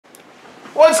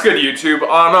What's good, YouTube?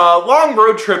 On long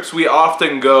road trips, we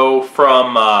often go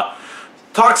from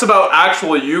talks about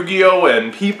actual Yu-Gi-Oh!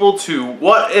 And people to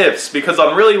what ifs, because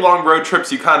on really long road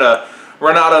trips, you kind of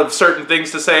run out of certain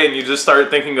things to say and you just start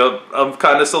thinking of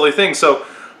kind of silly things. So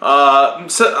I'm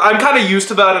kind of used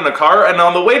to that in a car, and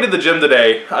on the way to the gym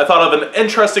today, I thought of an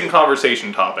interesting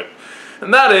conversation topic.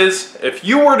 And that is, if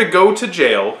you were to go to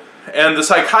jail and the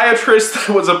psychiatrist that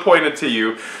was appointed to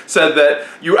you said that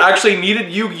you actually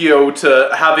needed Yu-Gi-Oh!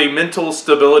 To have a mental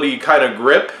stability kind of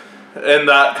grip in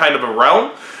that kind of a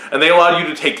realm, and they allowed you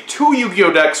to take 2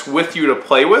 Yu-Gi-Oh! Decks with you to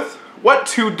play with, what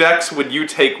 2 decks would you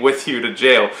take with you to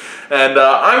jail? And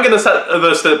I'm going to set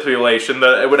the stipulation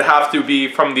that it would have to be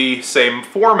from the same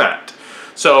format.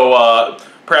 So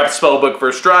perhaps Spellbook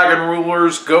vs. Dragon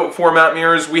Rulers, Goat format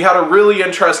mirrors. We had a really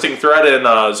interesting thread in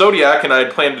Zodiac, and I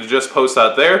had planned to just post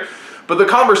that there. But the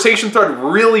conversation thread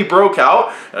really broke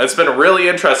out, and it's been really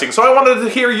interesting. So I wanted to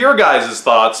hear your guys'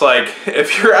 thoughts. Like,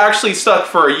 if you're actually stuck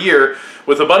for a year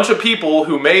with a bunch of people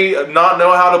who may not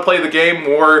know how to play the game,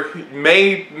 or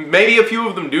maybe a few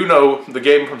of them do know the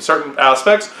game from certain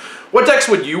aspects, what decks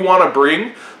would you want to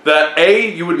bring that A,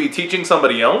 you would be teaching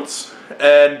somebody else,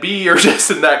 and B, you're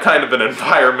just in that kind of an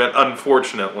environment,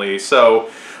 unfortunately. So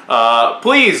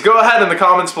please go ahead in the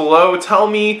comments below, tell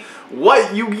me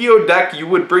what Yu-Gi-Oh! Deck you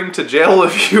would bring to jail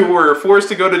if you were forced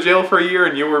to go to jail for a year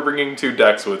and you were bringing 2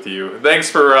 decks with you. Thanks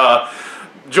for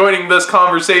joining this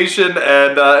conversation,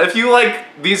 and if you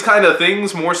like these kind of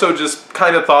things, more so just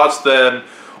kind of thoughts than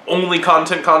only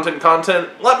content,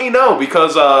 let me know,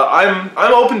 because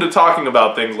I'm open to talking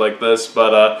about things like this,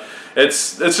 but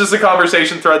it's just a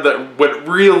conversation thread that went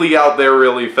really out there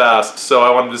really fast, so I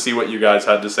wanted to see what you guys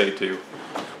had to say too.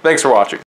 Thanks for watching.